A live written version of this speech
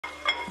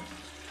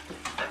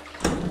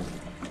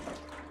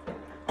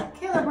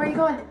Caleb, where are you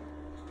going?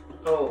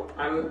 Oh,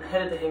 I'm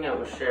headed to hang out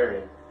with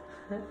Sherry.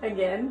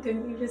 Again?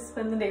 Didn't you just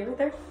spend the day with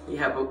her?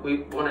 Yeah, but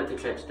we wanted to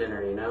catch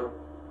dinner, you know?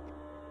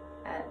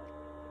 At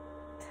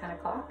 10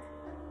 o'clock?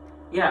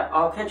 Yeah,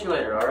 I'll catch you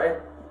later,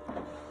 alright?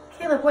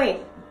 Caleb, wait.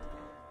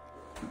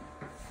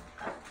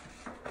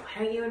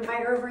 Why don't you invite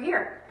her over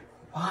here?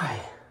 Why?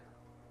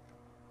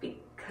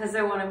 Because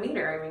I want to meet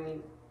her. I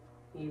mean,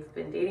 you've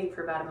been dating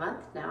for about a month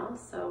now,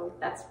 so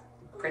that's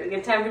a pretty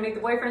good time to meet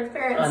the boyfriend's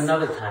parents.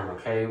 Another time,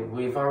 okay?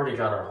 We've already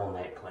got our whole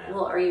night planned.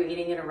 Well, are you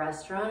eating at a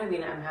restaurant? I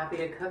mean, I'm happy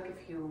to cook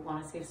if you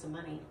want to save some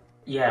money.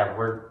 Yeah,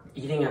 we're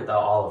eating at the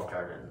Olive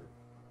Garden.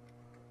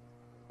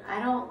 I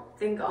don't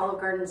think Olive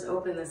Garden's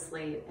open this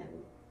late, and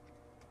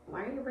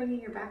why are you bringing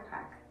your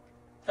backpack?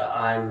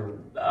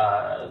 I'm,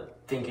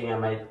 thinking I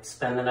might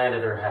spend the night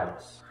at her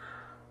house.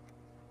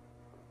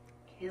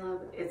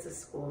 Caleb, it's a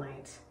school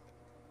night.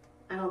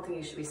 I don't think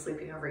you should be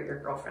sleeping over at your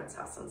girlfriend's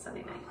house on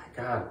Sunday night. Oh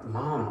my God,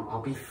 Mom,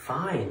 I'll be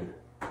fine.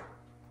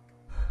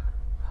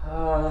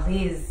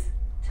 Please,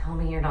 tell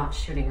me you're not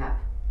shooting up.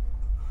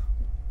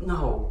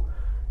 No.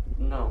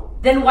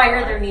 Then why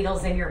are there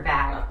needles in your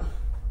bag?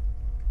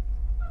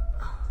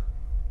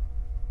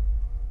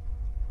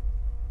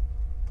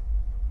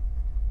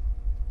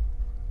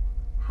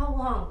 How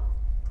long?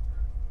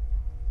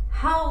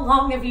 How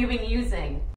long have you been using?